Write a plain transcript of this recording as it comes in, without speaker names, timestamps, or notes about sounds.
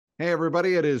Hey,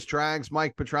 everybody, it is Trags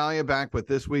Mike Petralia back with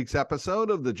this week's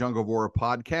episode of the JungleRoar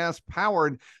podcast,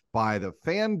 powered by the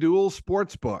FanDuel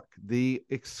Sportsbook, the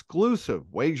exclusive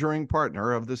wagering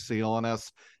partner of the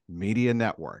CLNS Media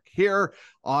Network. Here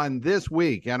on this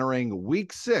week, entering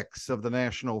week 6 of the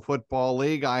National Football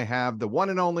League, I have the one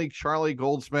and only Charlie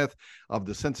Goldsmith of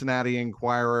the Cincinnati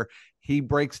Enquirer. He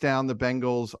breaks down the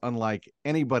Bengals unlike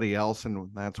anybody else, and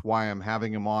that's why I'm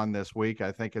having him on this week.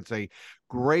 I think it's a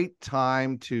great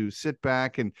time to sit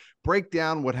back and break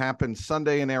down what happened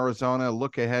Sunday in Arizona,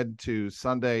 look ahead to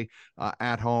Sunday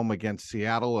at home against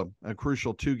Seattle, a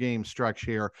crucial 2-game stretch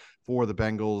here for the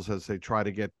Bengals as they try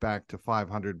to get back to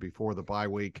 500 before the bye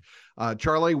week.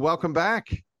 Charlie, welcome back.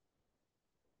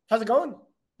 How's it going?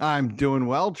 I'm doing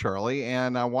well, Charlie,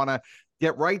 and I want to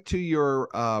get right to your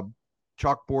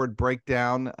chalkboard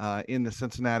breakdown in the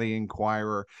Cincinnati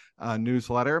Enquirer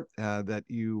newsletter that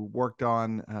you worked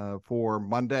on for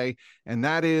Monday. And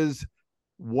that is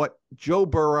what Joe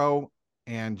Burrow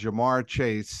and Ja'Marr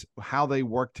Chase, how they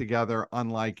work together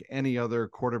unlike any other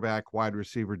quarterback wide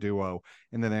receiver duo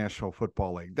in the National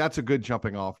Football League. That's a good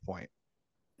jumping off point.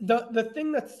 The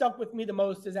thing that stuck with me the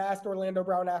most is asked Orlando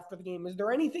Brown after the game, is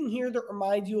there anything here that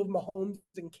reminds you of Mahomes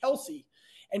and Kelsey?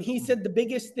 And he said the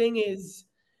biggest thing is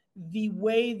the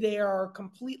way they are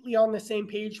completely on the same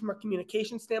page from a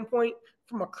communication standpoint,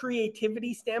 from a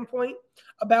creativity standpoint,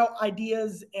 about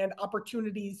ideas and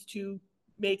opportunities to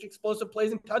make explosive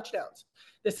plays and touchdowns.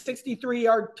 The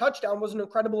 63-yard touchdown was an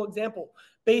incredible example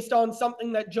based on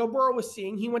something that Joe Burrow was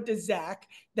seeing. He went to Zach,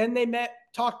 then they met,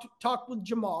 talked with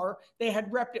Ja'Marr. They had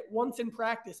repped it once in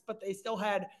practice, but they still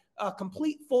had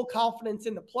complete full confidence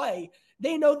in the play.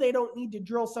 They know they don't need to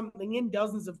drill something in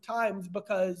dozens of times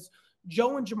because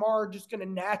Joe and Ja'Marr are just going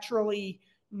to naturally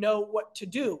know what to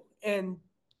do. And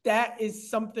that is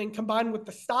something combined with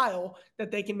the style that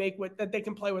they can make with, that they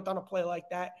can play with on a play like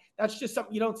that. That's just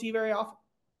something you don't see very often.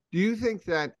 Do you think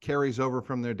that carries over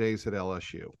from their days at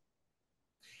LSU?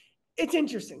 It's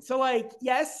interesting. So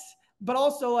yes, but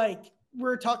also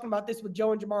we're talking about this with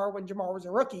Joe and Ja'Marr when Ja'Marr was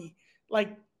a rookie.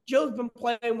 Joe's been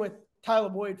playing with Tyler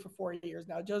Boyd for 4 years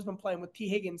now. Joe's been playing with T.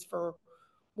 Higgins for,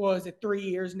 was it 3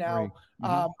 years now,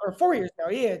 or 4 years now?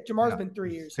 Yeah, Jamar's been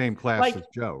 3 years. Same class as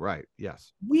Joe, right?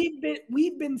 Yes. We've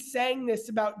been saying this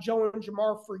about Joe and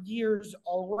Ja'Marr for years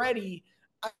already.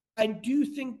 I do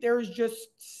think there's just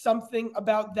something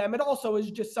about them. It also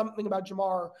is just something about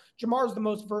Ja'Marr. Ja'Marr is the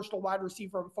most versatile wide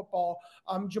receiver in football.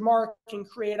 Ja'Marr can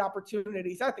create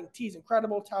opportunities. I think T's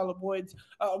incredible. Tyler Boyd's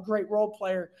a great role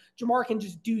player. Ja'Marr can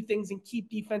just do things and keep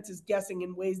defenses guessing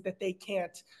in ways that they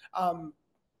can't.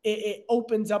 It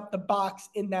opens up the box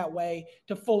in that way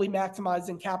to fully maximize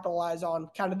and capitalize on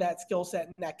kind of that skill set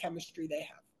and that chemistry they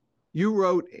have. You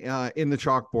wrote in the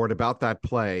chalkboard about that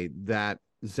play that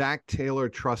Zach Taylor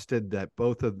trusted that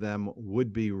both of them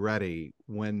would be ready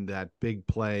when that big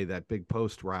play, that big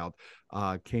post route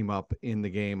came up in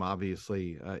the game,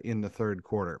 obviously in the third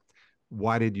quarter.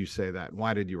 Why did you say that?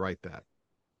 Why did you write that?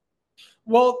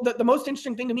 Well, the most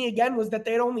interesting thing to me, again, was that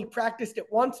they'd only practiced it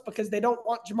once because they don't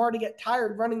want Ja'Marr to get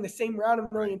tired running the same route a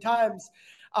million times.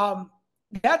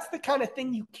 That's the kind of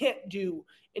thing you can't do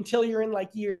until you're in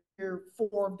year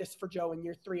 4 of this for Joe and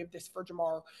year 3 of this for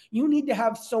Ja'Marr. You need to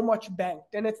have so much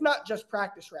banked, and it's not just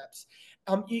practice reps.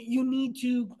 You need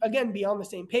to, again, be on the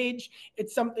same page.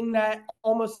 It's something that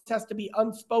almost has to be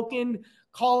unspoken,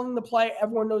 calling the play.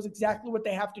 Everyone knows exactly what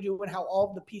they have to do and how all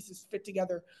of the pieces fit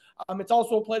together. It's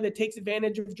also a play that takes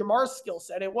advantage of Jamar's skill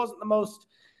set. It wasn't the most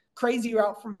crazy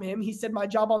route from him. He said, my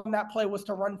job on that play was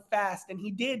to run fast, and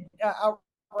he did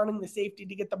outrunning the safety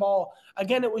to get the ball.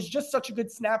 Again, it was just such a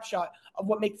good snapshot of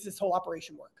what makes this whole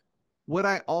operation work. What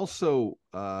I also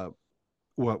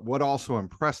what also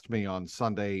impressed me on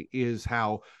Sunday is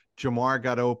how Ja'Marr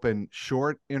got open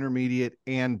short, intermediate,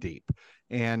 and deep.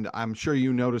 And I'm sure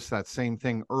you noticed that same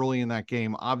thing early in that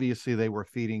game. Obviously, they were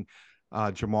feeding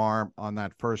Ja'Marr on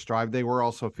that first drive. They were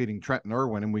also feeding Trenton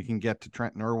Irwin, and we can get to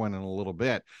Trenton Irwin in a little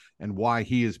bit and why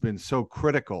he has been so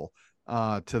critical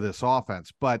to this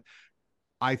offense. But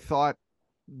I thought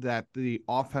that the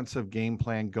offensive game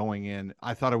plan going in,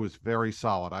 I thought it was very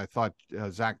solid. I thought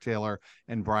Zach Taylor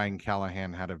and Brian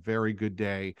Callahan had a very good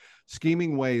day,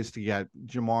 scheming ways to get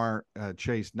Ja'Marr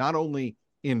Chase not only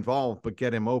involved, but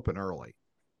get him open early.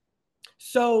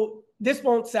 So this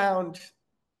won't sound,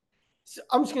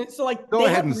 I'm just going to, go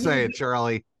ahead and say it,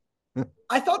 Charlie.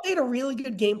 I thought they had a really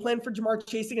good game plan for Ja'Marr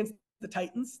Chase against the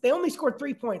Titans. They only scored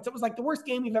 3 points. It was the worst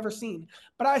game you've ever seen.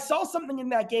 But I saw something in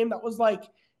that game that was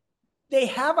they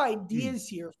have ideas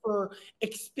here for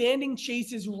expanding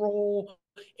Chase's role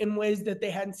in ways that they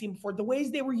hadn't seen before. The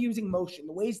ways they were using motion,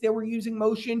 to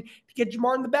get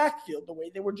Jamar in the backfield, the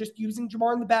way they were just using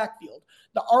Jamar in the backfield,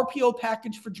 the RPO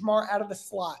package for Jamar out of the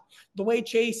slot, the way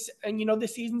Chase, and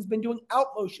this season's been doing out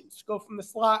motions to go from the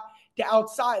slot to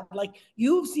outside. Like,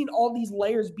 you've seen all these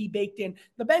layers be baked in.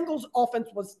 The Bengals offense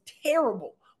was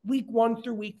terrible week 1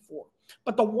 through week 4.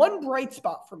 But the one bright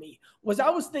spot for me was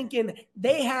I was thinking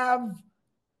they have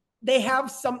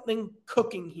something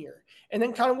cooking here. And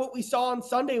then kind of what we saw on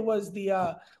Sunday was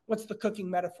the what's the cooking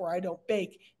metaphor? I don't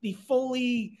bake. The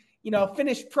fully,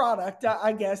 finished product,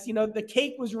 I guess. The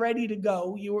cake was ready to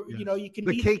go. You could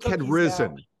the eat cake the had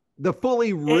risen. now. The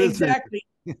fully risen. Exactly.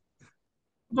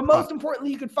 But most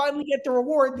importantly, you could finally get the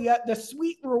reward, the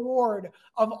sweet reward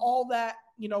of all that,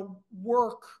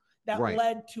 work that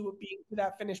led to it being to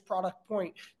that finished product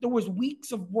point. There was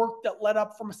weeks of work that led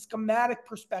up from a schematic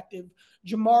perspective,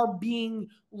 Jamar being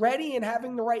ready and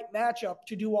having the right matchup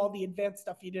to do all the advanced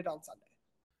stuff he did on Sunday.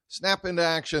 Snap into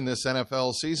action this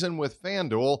NFL season with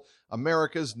FanDuel,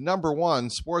 America's #1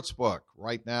 sportsbook.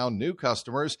 Right now, new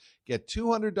customers get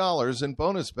 $200 in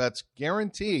bonus bets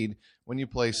guaranteed when you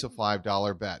place a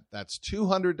 $5 bet. That's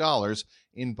 $200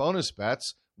 in bonus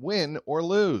bets, win or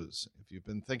lose. If you've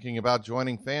been thinking about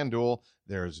joining FanDuel,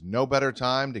 there's no better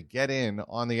time to get in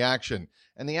on the action.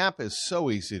 And the app is so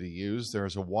easy to use.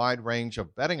 There's a wide range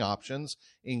of betting options,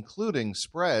 including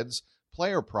spreads,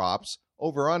 player props,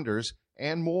 over-unders,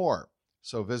 and more.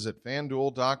 So visit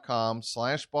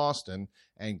FanDuel.com/Boston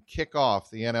and kick off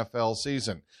the NFL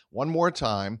season. One more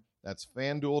time, that's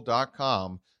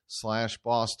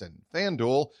FanDuel.com/Boston.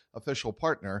 FanDuel, official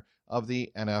partner of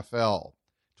the NFL.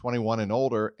 21 and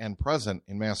older and present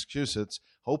in Massachusetts.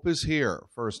 Hope is here.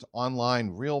 First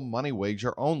online real money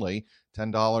wager only.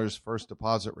 $10 first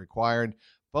deposit required.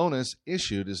 Bonus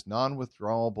issued as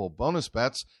non-withdrawable bonus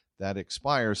bets that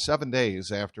expire 7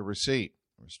 days after receipt.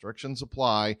 Restrictions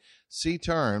apply. See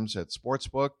terms at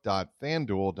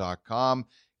sportsbook.fanduel.com,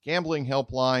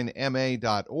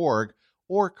 gamblinghelplinema.org,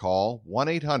 or call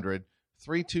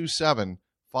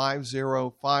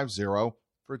 1-800-327-5050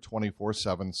 for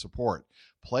 24/7 support.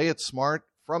 Play it smart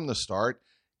from the start.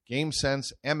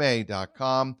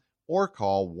 GameSenseMA.com or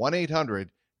call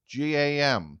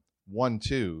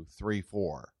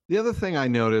 1-800-GAM-1234. The other thing I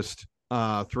noticed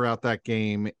throughout that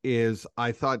game is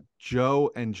I thought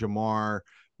Joe and Jamar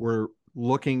were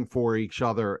looking for each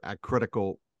other at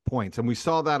critical points. And we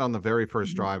saw that on the very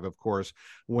first drive, of course,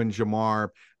 when Jamar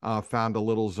found a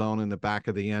little zone in the back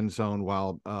of the end zone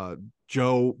while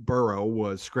Joe Burrow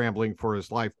was scrambling for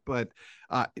his life. But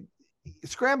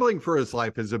scrambling for his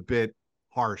life is a bit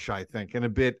harsh, I think, and a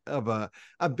bit of a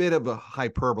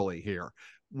hyperbole here.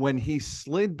 When he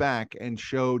slid back and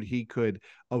showed he could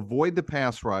avoid the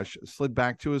pass rush, slid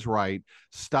back to his right,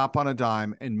 stop on a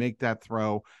dime, and make that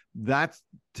throw, that,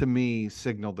 to me,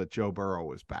 signaled that Joe Burrow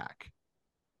was back.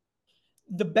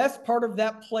 The best part of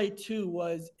that play, too,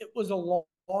 was it was a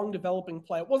long developing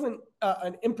play. It wasn't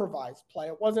an improvised play.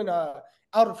 It wasn't a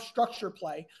out of structure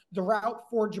play. The route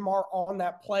for Jamar on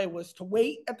that play was to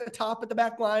wait at the top of the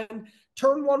back line,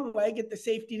 turn one way, get the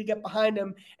safety to get behind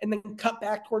him, and then cut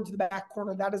back towards the back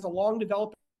corner. That is a long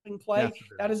developing play. Yes,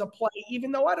 that is a play,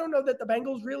 even though I don't know that the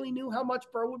Bengals really knew how much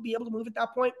Burrow would be able to move at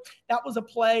that point. That was a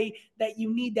play that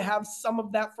you need to have some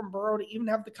of that from Burrow to even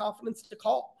have the confidence to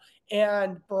call.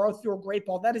 And Burrow threw a great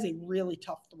ball. That is a really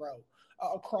tough throw.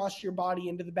 Across your body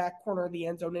into the back corner of the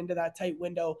end zone, into that tight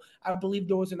window. I believe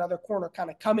there was another corner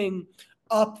kind of coming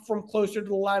up from closer to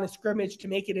the line of scrimmage to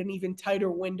make it an even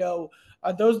tighter window.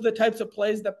 Those are the types of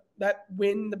plays that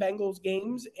win the Bengals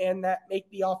games and that make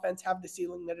the offense have the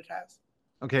ceiling that it has.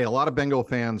 Okay, a lot of Bengal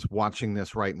fans watching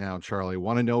this right now, Charlie,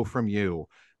 want to know from you.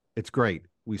 It's great.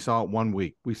 We saw it 1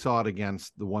 week. We saw it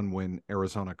against the 1-win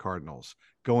Arizona Cardinals.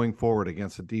 Going forward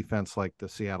against a defense like the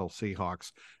Seattle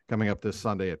Seahawks coming up this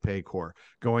Sunday at Paycor.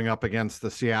 Going up against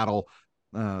the San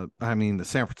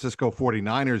Francisco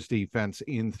 49ers defense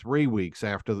in 3 weeks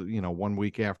after, 1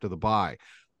 week after the bye.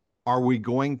 Are we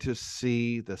going to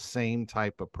see the same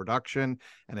type of production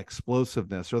and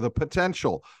explosiveness, or the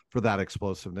potential for that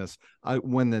explosiveness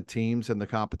when the teams and the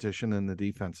competition and the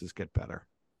defenses get better?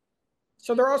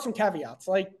 So there are some caveats.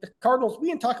 Like the Cardinals, we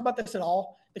didn't talk about this at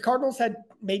all. The Cardinals had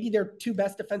maybe their 2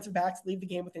 best defensive backs leave the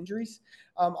game with injuries.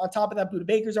 On top of that, Budda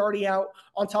Baker's already out.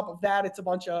 On top of that, it's a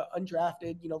bunch of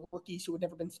undrafted, rookies who had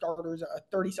never been starters, a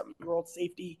 30-something-year-old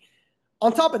safety.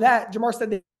 On top of that, Jamar said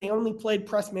that they only played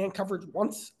press man coverage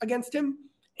once against him.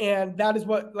 And that is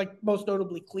what, most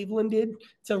notably Cleveland did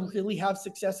to really have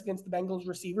success against the Bengals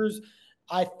receivers.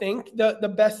 I think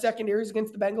the best secondaries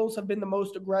against the Bengals have been the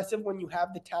most aggressive when you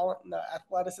have the talent and the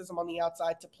athleticism on the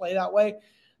outside to play that way.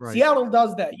 Right. Seattle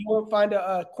does that. You won't find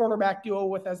a cornerback duo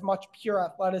with as much pure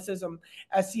athleticism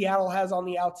as Seattle has on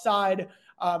the outside.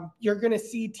 You're going to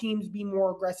see teams be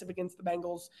more aggressive against the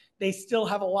Bengals. They still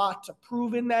have a lot to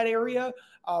prove in that area.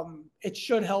 It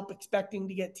should help expecting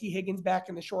to get T. Higgins back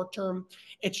in the short term.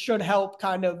 It should help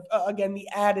kind of, again, the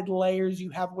added layers you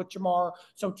have with Jamar.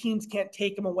 So teams can't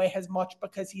take him away as much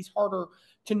because he's harder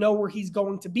to know where he's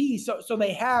going to be. So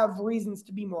they have reasons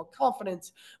to be more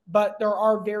confident, but there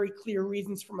are very clear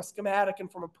reasons from a schematic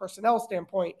and from a personnel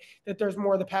standpoint that there's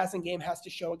more the passing game has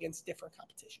to show against different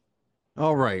competition.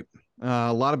 All right.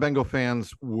 A lot of Bengal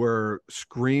fans were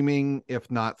screaming, if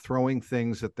not throwing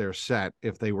things at their set,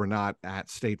 if they were not at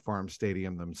State Farm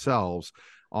Stadium themselves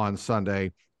on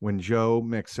Sunday when Joe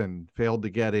Mixon failed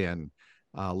to get in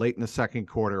late in the second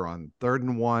quarter on 3rd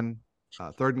and 1,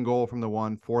 3rd and goal from the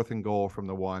 1, 4th and goal from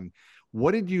the 1.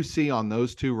 What did you see on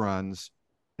those two runs,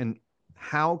 and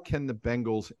how can the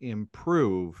Bengals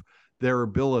improve their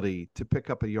ability to pick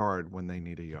up a yard when they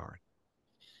need a yard?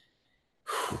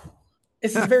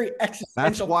 This is a very existential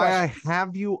That's why question. I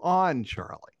have you on,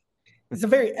 Charlie. It's a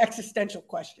very existential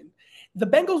question. The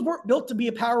Bengals weren't built to be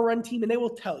a power run team, and they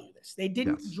will tell you this. They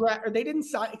didn't draft, or they didn't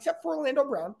sign, except for Orlando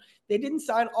Brown, they didn't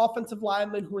sign offensive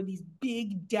linemen who are these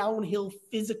big downhill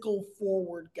physical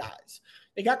forward guys.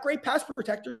 They got great pass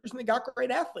protectors and they got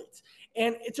great athletes.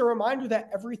 And it's a reminder that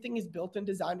everything is built and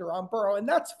designed around Burrow, and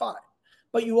that's fine.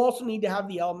 But you also need to have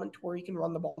the element where you can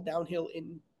run the ball downhill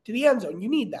to the end zone. You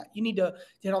need that. You need to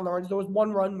hit on the runs. There was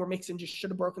one run where Mixon just should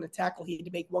have broken a tackle. He had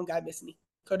to make one guy miss and he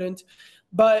couldn't.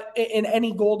 But in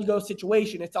any goal-to-go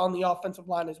situation, it's on the offensive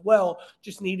line as well,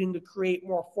 just needing to create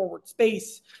more forward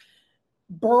space.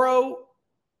 Burrow,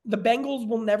 the Bengals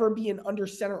will never be an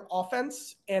under-center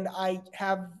offense, and I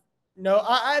have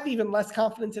even less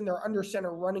confidence in their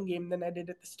under-center running game than I did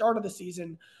at the start of the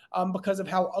season because of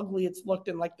how ugly it's looked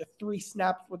in like the 3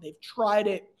 snaps where they've tried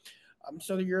it.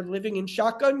 So you're living in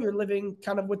shotgun, you're living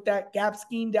kind of with that gap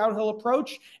scheme downhill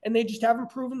approach, and they just haven't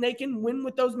proven they can win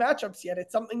with those matchups yet.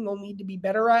 It's something they'll need to be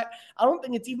better at. I don't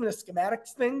think it's even a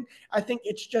schematics thing. I think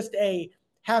it's just a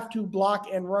have to block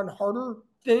and run harder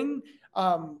thing.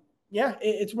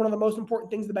 It's one of the most important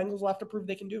things the Bengals will have to prove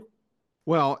they can do.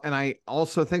 Well, and I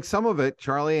also think some of it,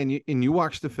 Charlie, and you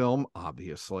watched the film,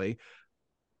 obviously.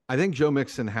 I think Joe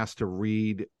Mixon has to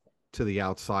read to the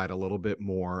outside a little bit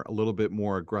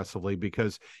more aggressively,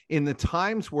 because in the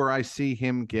times where I see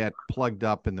him get plugged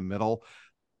up in the middle,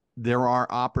 there are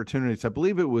opportunities. I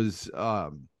believe it was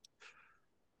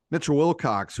Mitchell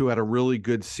Wilcox who had a really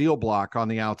good seal block on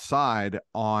the outside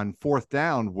on 4th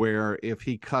down, where if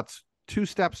he cuts 2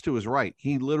 steps to his right,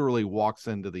 he literally walks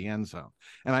into the end zone.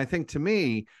 And I think, to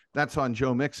me, that's on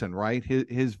Joe Mixon, right?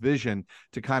 His vision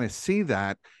to kind of see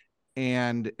that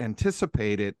and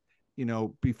anticipate it,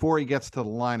 before he gets to the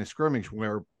line of scrimmage,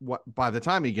 where by the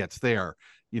time he gets there,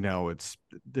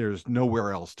 there's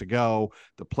nowhere else to go.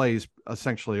 The play's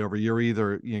essentially over. You're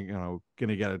either, going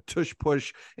to get a tush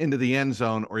push into the end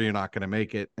zone or you're not going to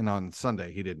make it. And on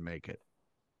Sunday, he didn't make it.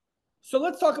 So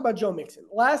let's talk about Joe Mixon.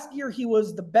 Last year, he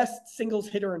was the best singles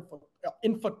hitter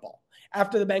in football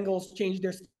after the Bengals changed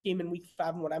their scheme in week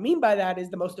 5. And what I mean by that is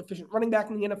the most efficient running back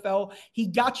in the NFL. He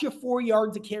got you 4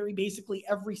 yards a carry basically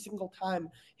every single time.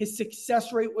 His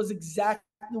success rate was exactly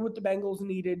what the Bengals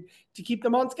needed to keep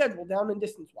them on schedule, down and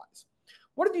distance-wise.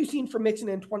 What have you seen from Mixon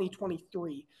in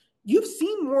 2023? You've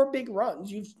seen more big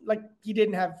runs. He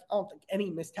didn't have, I don't think,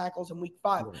 any missed tackles in week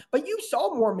 5, but you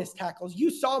saw more missed tackles. You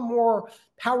saw more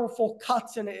powerful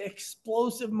cuts and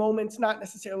explosive moments, not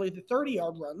necessarily the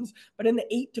 30-yard runs, but in the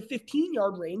 8 to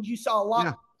 15-yard range, you saw a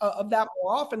lot of that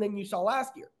more often than you saw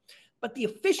last year. But the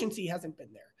efficiency hasn't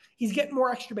been there. He's getting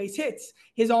more extra base hits.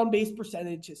 His on-base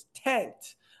percentage has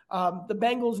tanked. The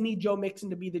Bengals need Joe Mixon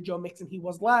to be the Joe Mixon he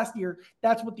was last year.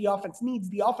 That's what the offense needs.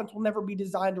 The offense will never be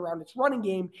designed around its running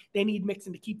game. They need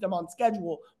Mixon to keep them on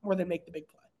schedule more than make the big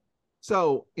play.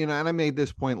 So, and I made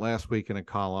this point last week in a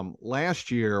column.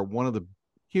 Last year, one of the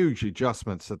huge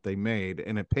adjustments that they made,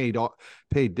 and it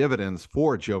paid dividends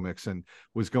for Joe Mixon,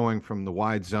 was going from the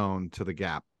wide zone to the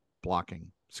gap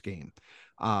blocking scheme.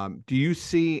 Do you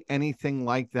see anything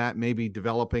like that maybe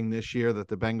developing this year that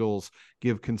the Bengals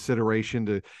give consideration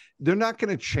to? They're not going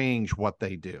to change what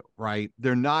they do, right?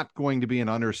 They're not going to be an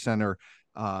under center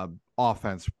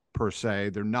offense per se.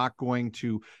 They're not going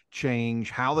to change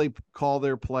how they call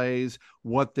their plays,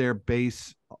 what their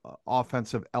base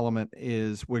offensive element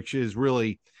is, which is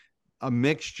really a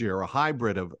mixture, a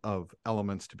hybrid of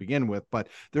elements to begin with, but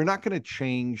they're not going to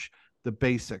change the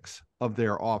basics of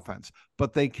their offense,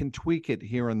 but they can tweak it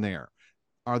here and there.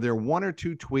 Are there 1 or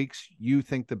 2 tweaks you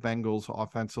think the Bengals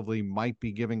offensively might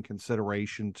be giving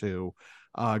consideration to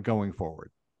going forward?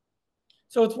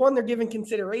 So it's one they're giving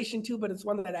consideration to, but it's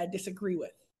one that I disagree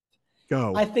with.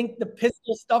 Go. I think the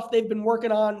pistol stuff they've been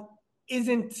working on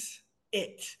isn't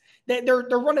it. They're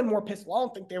running more pistol. I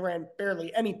don't think they ran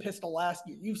barely any pistol last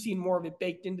year. You've seen more of it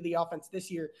baked into the offense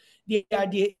this year. The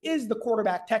idea is the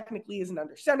quarterback technically isn't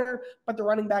under center, but the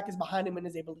running back is behind him and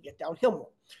is able to get downhill more.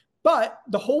 But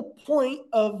the whole point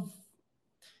of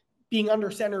being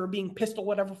under center or being pistol,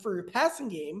 whatever, for your passing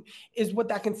game is what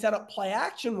that can set up play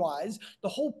action wise. The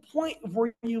whole point of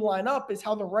where you line up is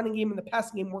how the running game and the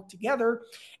passing game work together.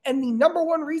 And the number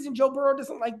one reason Joe Burrow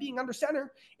doesn't like being under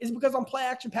center is because on play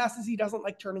action passes, he doesn't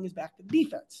like turning his back to the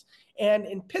defense. And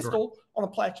in pistol, on a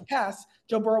play action pass,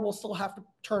 Joe Burrow will still have to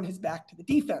turn his back to the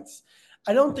defense.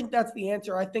 I don't think that's the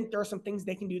answer. I think there are some things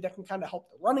they can do that can kind of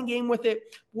help the running game with it.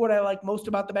 What I like most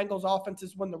about the Bengals offense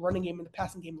is when the running game and the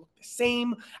passing game look the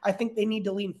same. I think they need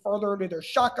to lean further into their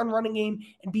shotgun running game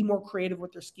and be more creative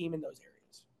with their scheme in those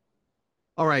areas.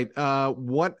 All right.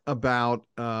 What about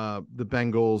the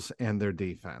Bengals and their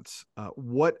defense?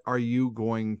 What are you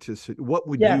going to what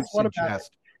would you suggest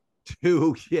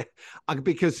to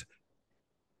because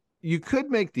you could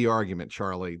make the argument,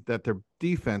 Charlie, that their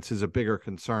defense is a bigger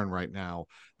concern right now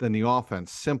than the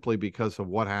offense simply because of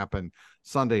what happened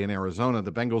Sunday in Arizona.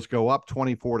 The Bengals go up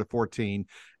 24-14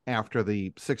 after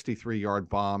the 63-yard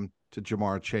bomb to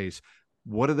Jamar Chase.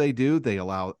 What do? They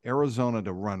allow Arizona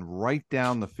to run right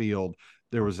down the field.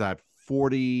 There was that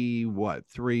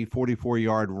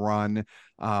 44-yard run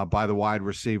by the wide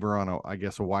receiver on a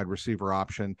wide receiver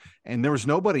option. And there was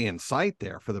nobody in sight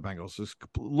there for the Bengals. This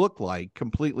looked like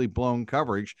completely blown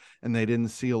coverage, and they didn't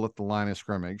seal at the line of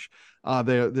scrimmage.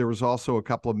 There was also a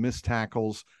couple of missed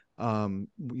tackles, when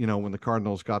the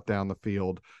Cardinals got down the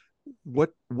field.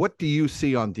 What do you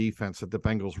see on defense that the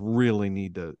Bengals really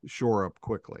need to shore up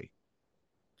quickly?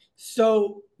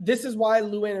 So this is why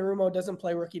Lou Anarumo doesn't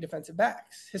play rookie defensive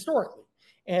backs historically.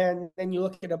 And then you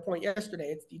look at a point yesterday,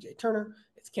 it's DJ Turner,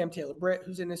 it's Cam Taylor-Britt,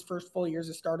 who's in his first full year as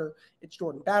a starter, it's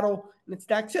Jordan Battle, and it's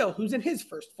Dax Hill, who's in his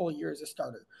first full year as a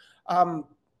starter.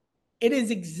 It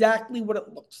is exactly what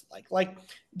it looks like. Like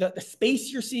the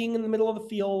space you're seeing in the middle of the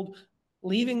field,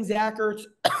 leaving Zach Ertz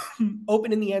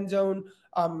open in the end zone,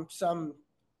 some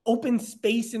open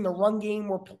space in the run game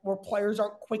where players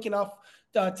aren't quick enough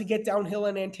to get downhill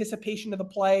in anticipation of the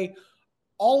play.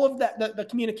 All of that, the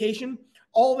communication,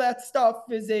 all that stuff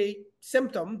is a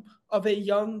symptom of a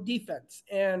young defense.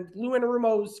 And Lou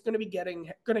Anarumo is going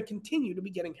to continue to be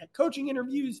getting head coaching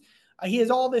interviews. He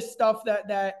has all this stuff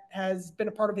that has been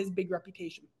a part of his big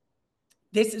reputation.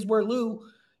 This is where Lou,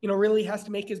 really has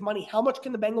to make his money. How much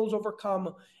can the Bengals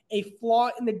overcome a flaw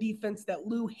in the defense that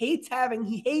Lou hates having?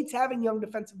 He hates having young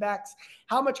defensive backs.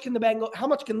 How much can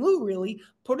Lou really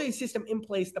put a system in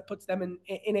place that puts them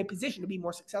in a position to be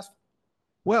more successful?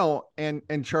 Well, and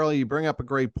Charlie, you bring up a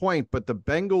great point, but the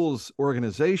Bengals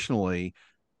organizationally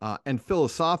and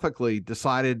philosophically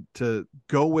decided to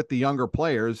go with the younger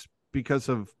players because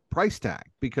of price tag,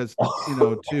 because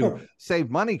to save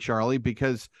money, Charlie,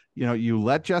 because you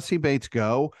let Jesse Bates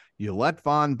go, you let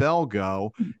Von Bell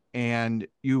go, and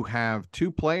you have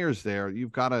two players there.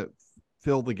 You've got to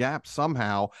fill the gap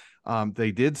somehow.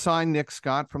 They did sign Nick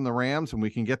Scott from the Rams, and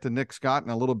we can get to Nick Scott in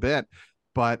a little bit,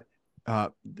 but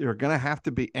they're going to have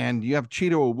to be, and you have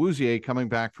Cheeto Awuzie coming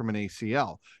back from an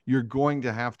ACL. You're going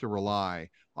to have to rely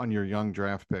on your young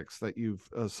draft picks that you've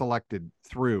selected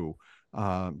through,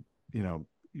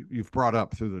 you've brought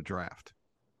up through the draft.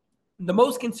 The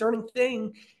most concerning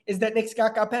thing is that Nick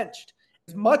Scott got benched.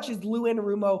 As much as Lou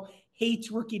Anarumo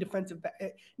hates rookie defensive back,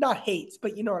 not hates,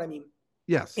 but you know what I mean.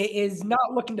 Yes. It is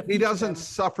not looking to. He doesn't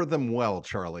suffer them well,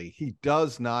 Charlie. He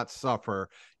does not suffer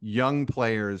young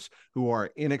players who are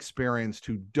inexperienced,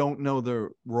 who don't know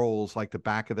their roles like the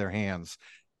back of their hands.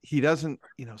 He doesn't,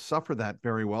 suffer that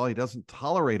very well. He doesn't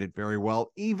tolerate it very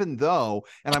well, even though,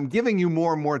 and I'm giving you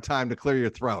more and more time to clear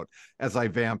your throat as I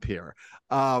vamp here.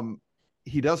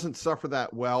 He doesn't suffer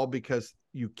that well because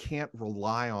you can't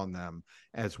rely on them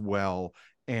as well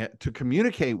and to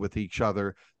communicate with each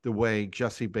other the way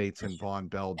Jesse Bates and Von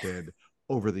Bell did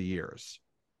over the years.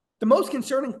 The most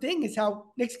concerning thing is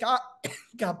how Nick Scott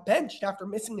got benched after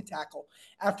missing a tackle,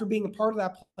 after being a part of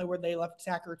that play where they left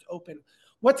Zach Ertz open.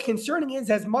 What's concerning is,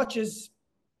 as much as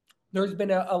there's been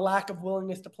a lack of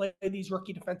willingness to play these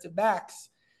rookie defensive backs,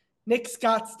 Nick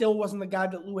Scott still wasn't the guy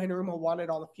that Lou Anarumo wanted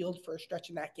on the field for a stretch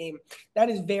in that game. That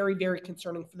is very, very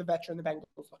concerning for the veteran the Bengals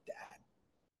look to add.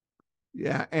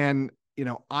 Yeah, and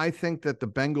I think that the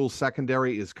Bengals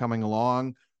secondary is coming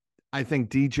along. I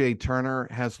think DJ Turner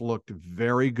has looked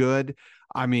very good.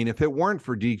 I mean, if it weren't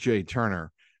for DJ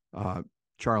Turner,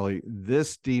 Charlie,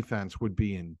 this defense would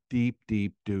be in deep,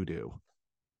 deep doo-doo.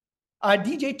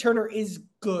 DJ Turner is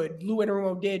good. Lou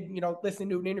Anarumo did, listen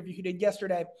to an interview he did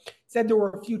yesterday, said there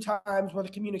were a few times where the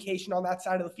communication on that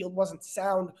side of the field wasn't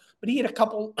sound, but he had a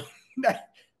couple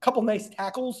nice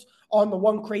tackles on the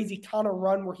one crazy Connor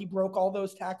run where he broke all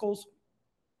those tackles.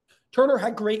 Turner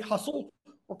had great hustle,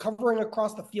 recovering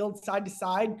across the field side to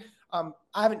side. I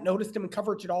haven't noticed him in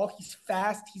coverage at all. He's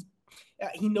fast.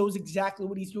 He knows exactly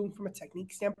what he's doing from a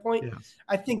technique standpoint. Yes.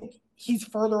 I think he's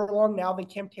further along now than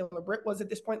Cam Taylor-Britt was at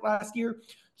this point last year.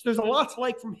 So there's a lot to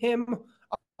like from him.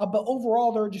 But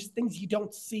overall, there are just things you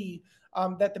don't see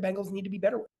that the Bengals need to be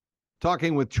better with.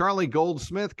 Talking with Charlie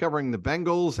Goldsmith, covering the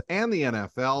Bengals and the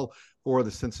NFL for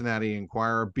the Cincinnati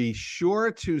Enquirer. Be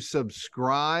sure to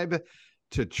subscribe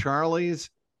to Charlie's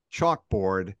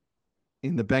chalkboard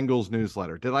in the Bengals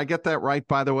newsletter. Did I get that right,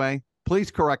 by the way?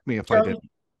 Please correct me if I didn't.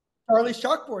 Charlie's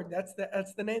chalkboard. That's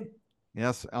the name.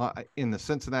 Yes, in the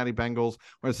Cincinnati Bengals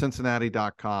or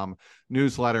Cincinnati.com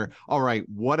newsletter. All right,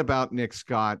 what about Nick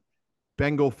Scott?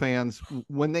 Bengal fans,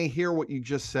 when they hear what you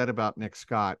just said about Nick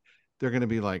Scott, they're going to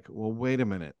be like, well, wait a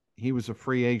minute. He was a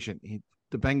free agent.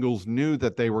 The Bengals knew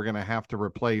that they were going to have to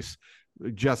replace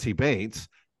Jesse Bates.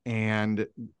 And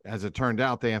as it turned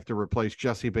out, they have to replace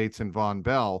Jesse Bates and Von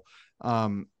Bell.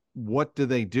 What do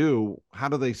they do? How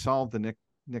do they solve the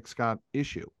Nick Scott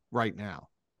issue right now?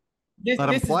 This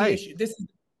is the issue.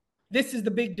 This is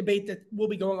the big debate that will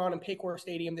be going on in Paycor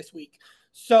Stadium this week.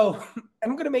 So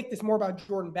I'm going to make this more about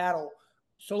Jordan Battle.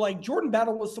 So Jordan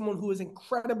Battle was someone who was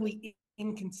incredibly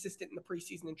inconsistent in the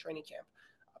preseason and training camp.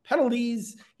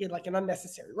 Penalties, he had an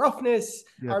unnecessary roughness.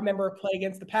 Yeah. I remember a play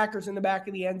against the Packers in the back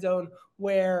of the end zone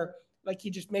where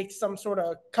he just makes some sort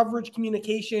of coverage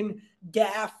communication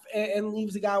gaffe and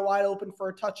leaves a guy wide open for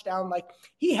a touchdown.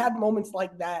 He had moments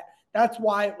like that. That's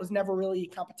why it was never really a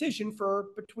competition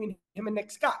between him and Nick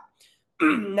Scott.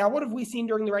 Now, what have we seen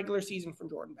during the regular season from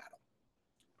Jordan Battle?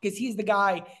 Because he's the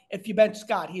guy, if you bench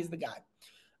Scott, he's the guy.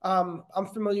 I'm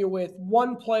familiar with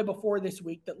one play before this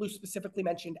week that Lou specifically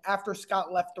mentioned after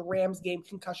Scott left the Ravens game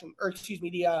concussion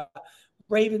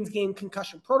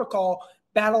protocol.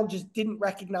 Battle just didn't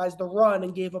recognize the run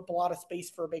and gave up a lot of space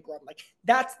for a big run.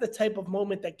 That's the type of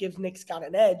moment that gives Nick Scott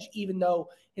an edge, even though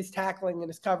his tackling and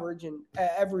his coverage and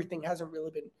everything hasn't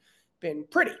really been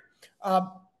pretty.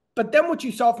 But then what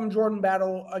you saw from Jordan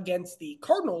Battle against the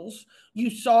Cardinals, you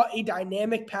saw a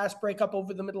dynamic pass breakup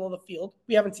over the middle of the field.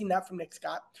 We haven't seen that from Nick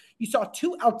Scott. You saw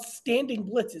two outstanding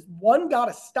blitzes. One got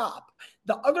a stop.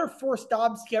 The other forced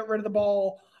Dobbs to get rid of the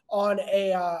ball on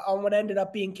what ended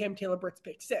up being Cam Taylor-Britt's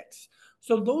pick six.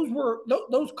 So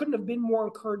those couldn't have been more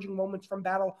encouraging moments from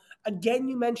Battle. Again,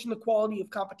 you mentioned the quality of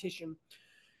competition.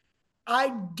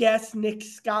 I guess Nick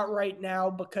Scott right now,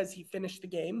 because he finished the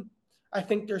game, I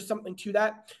think there's something to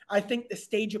that. I think the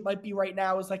stage it might be right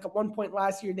now is at one point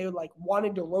last year, they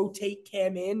wanted to rotate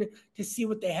Cam in to see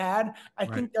what they had. I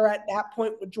think they're at that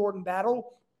point with Jordan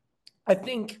Battle. I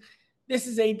think this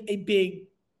is a big,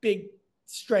 big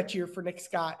stretch here for Nick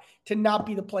Scott to not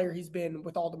be the player he's been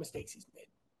with all the mistakes he's made.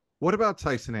 What about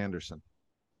Tyson Anderson?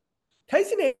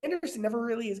 Tyson Anderson never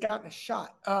really has gotten a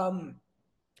shot.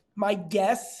 My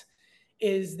guess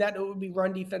is that it would be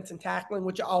run defense and tackling,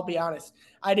 which I'll be honest,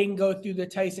 I didn't go through the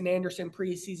Tyson Anderson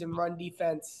preseason run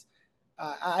defense.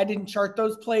 I didn't chart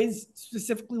those plays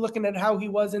specifically looking at how he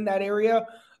was in that area.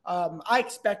 I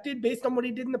expected, based on what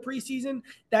he did in the preseason,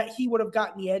 that he would have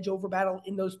gotten the edge over Battle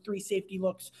in those three safety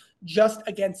looks just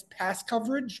against pass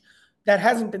coverage. That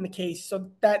hasn't been the case. So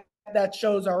that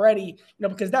shows already,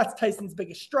 because that's Tyson's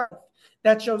biggest strength.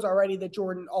 That shows already that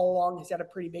Jordan all along has had a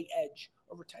pretty big edge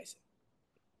over Tyson.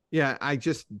 Yeah,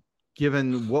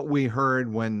 given what we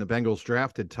heard when the Bengals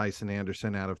drafted Tyson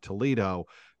Anderson out of Toledo,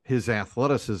 his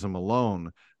athleticism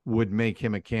alone would make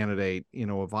him a candidate,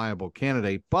 a viable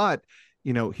candidate. But,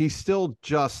 he's still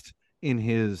just in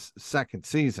his second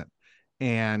season.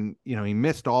 And, he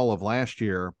missed all of last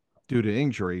year due to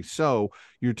injury. So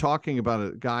you're talking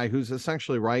about a guy who's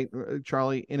essentially, right,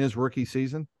 Charlie, in his rookie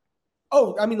season?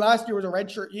 Oh, last year was a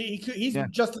red shirt. He's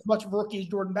just as much of a rookie as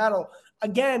Jordan Battle.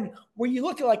 Again, where you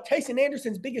look at Tyson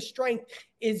Anderson's biggest strength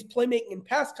is playmaking and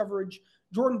pass coverage.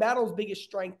 Jordan Battle's biggest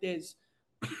strength is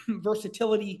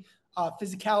versatility,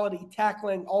 physicality,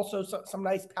 tackling, also some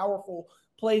nice, powerful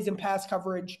plays and pass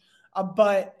coverage.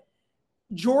 But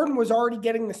Jordan was already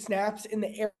getting the snaps in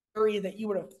the area that you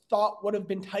would have thought would have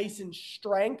been Tyson's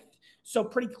strength. So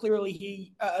pretty clearly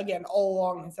he, again, all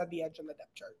along has had the edge on the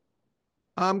depth chart.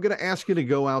 I'm going to ask you to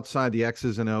go outside the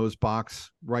X's and O's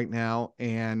box right now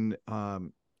and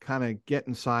kind of get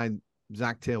inside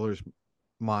Zach Taylor's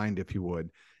mind, if you would,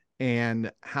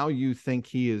 and how you think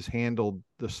he has handled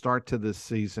the start to this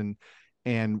season.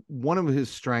 And one of his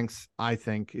strengths, I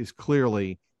think, is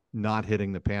clearly not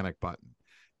hitting the panic button.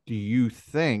 Do you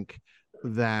think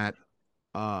that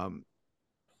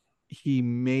he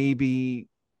maybe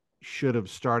should have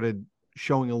started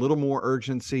showing a little more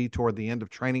urgency toward the end of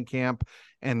training camp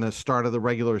and the start of the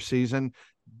regular season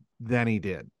than he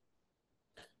did?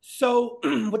 So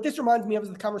what this reminds me of is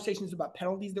the conversations about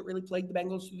penalties that really plagued the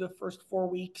Bengals through the first 4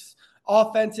 weeks.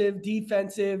 Offensive,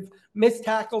 defensive, missed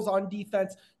tackles on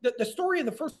defense. The story of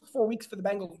the first 4 weeks for the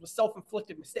Bengals was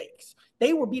self-inflicted mistakes.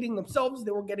 They were beating themselves.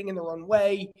 They were getting in their own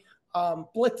way.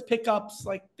 Blitz pickups,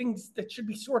 like things that should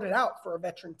be sorted out for a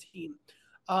veteran team.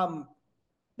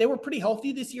 They were pretty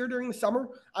healthy this year during the summer.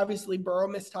 Obviously, Burrow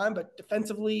missed time, but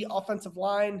defensively, offensive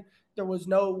line, there was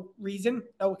no reason,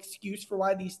 no excuse for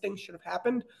why these things should have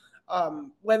happened.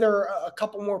 Whether a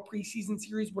couple more preseason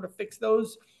series would have fixed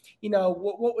those,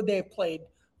 what would they have played?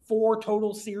 4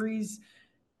 total series.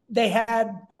 They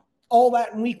had all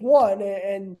that in week 1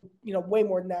 and way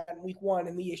more than that in week 1,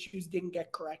 and the issues didn't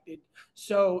get corrected.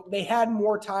 So they had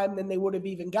more time than they would have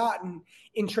even gotten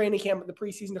in training camp of the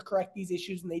preseason to correct these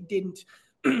issues, and they didn't.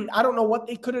 I don't know what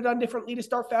they could have done differently to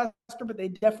start faster, but they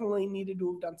definitely needed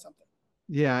to have done something.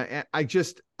 Yeah,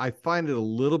 I find it a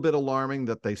little bit alarming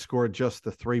that they scored just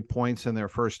the 3 points in their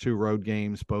first 2 road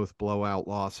games, both blowout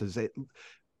losses.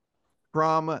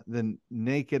 From the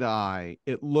naked eye,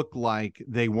 it looked like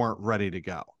they weren't ready to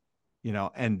go,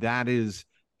 and that is,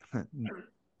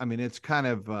 I mean, it's kind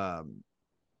of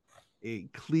a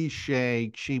cliche,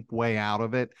 cheap way out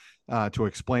of it to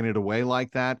explain it away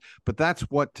like that. But that's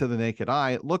what, to the naked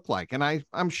eye, it looked like. And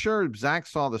I'm sure Zach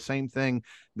saw the same thing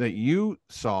that you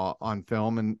saw on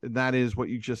film. And that is what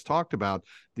you just talked about,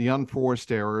 the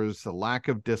unforced errors, the lack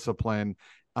of discipline.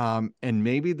 And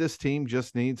maybe this team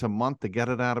just needs a month to get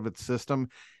it out of its system.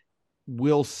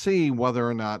 We'll see whether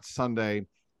or not Sunday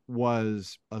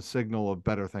was a signal of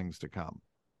better things to come.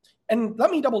 And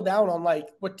let me double down on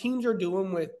what teams are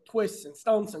doing with twists and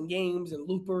stunts and games and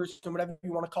loopers and whatever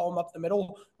you want to call them up the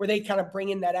middle, where they kind of bring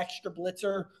in that extra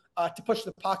blitzer to push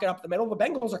the pocket up the middle. The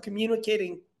Bengals are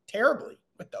communicating terribly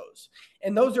with those.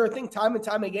 And those are a thing time and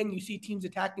time again you see teams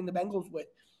attacking the Bengals with.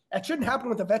 That shouldn't happen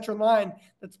with a veteran line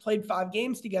that's played 5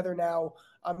 games together now.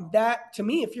 That, to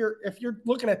me, if you're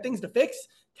looking at things to fix,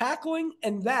 tackling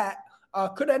and that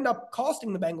could end up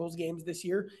costing the Bengals games this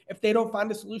year if they don't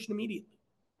find a solution immediately.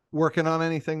 Working on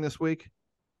anything this week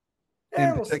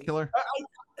in particular?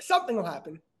 Something will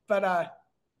happen, but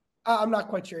I'm not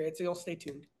quite sure yet, so you'll stay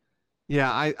tuned.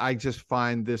 Yeah, I just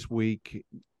find this week,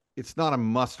 it's not a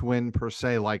must win per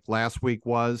se like last week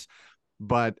was,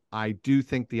 but I do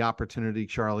think the opportunity,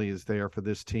 Charlie, is there for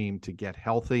this team to get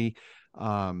healthy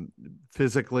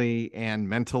physically and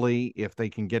mentally. If they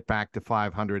can get back to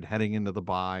 500 heading into the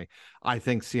bye, I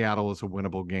think Seattle is a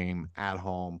winnable game at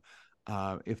home.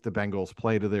 If the Bengals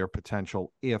play to their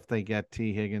potential, if they get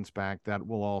T. Higgins back, that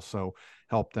will also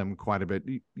help them quite a bit.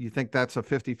 You think that's a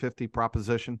 50-50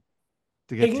 proposition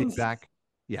to get Higgins, T back?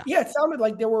 Yeah. Yeah, it sounded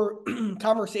like there were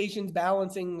conversations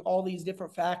balancing all these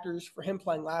different factors for him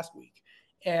playing last week.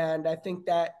 And I think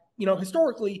that,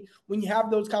 historically, when you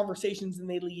have those conversations and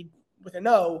they lead with a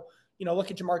no,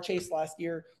 look at Jamar Chase last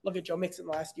year, look at Joe Mixon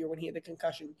last year when he had the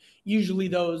concussion. Usually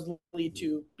those lead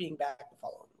to being back the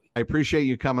following. I appreciate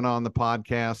you coming on the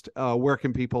podcast. Where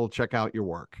can people check out your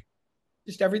work?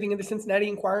 Just everything in the Cincinnati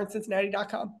Enquirer and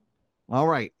Cincinnati.com. All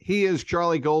right. He is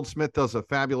Charlie Goldsmith, does a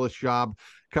fabulous job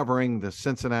covering the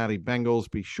Cincinnati Bengals.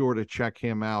 Be sure to check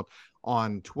him out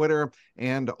on Twitter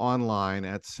and online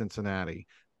at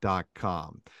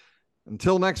Cincinnati.com.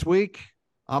 Until next week,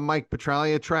 I'm Mike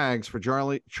Petraglia, Trags for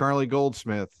Charlie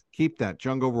Goldsmith. Keep that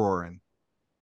jungle roaring.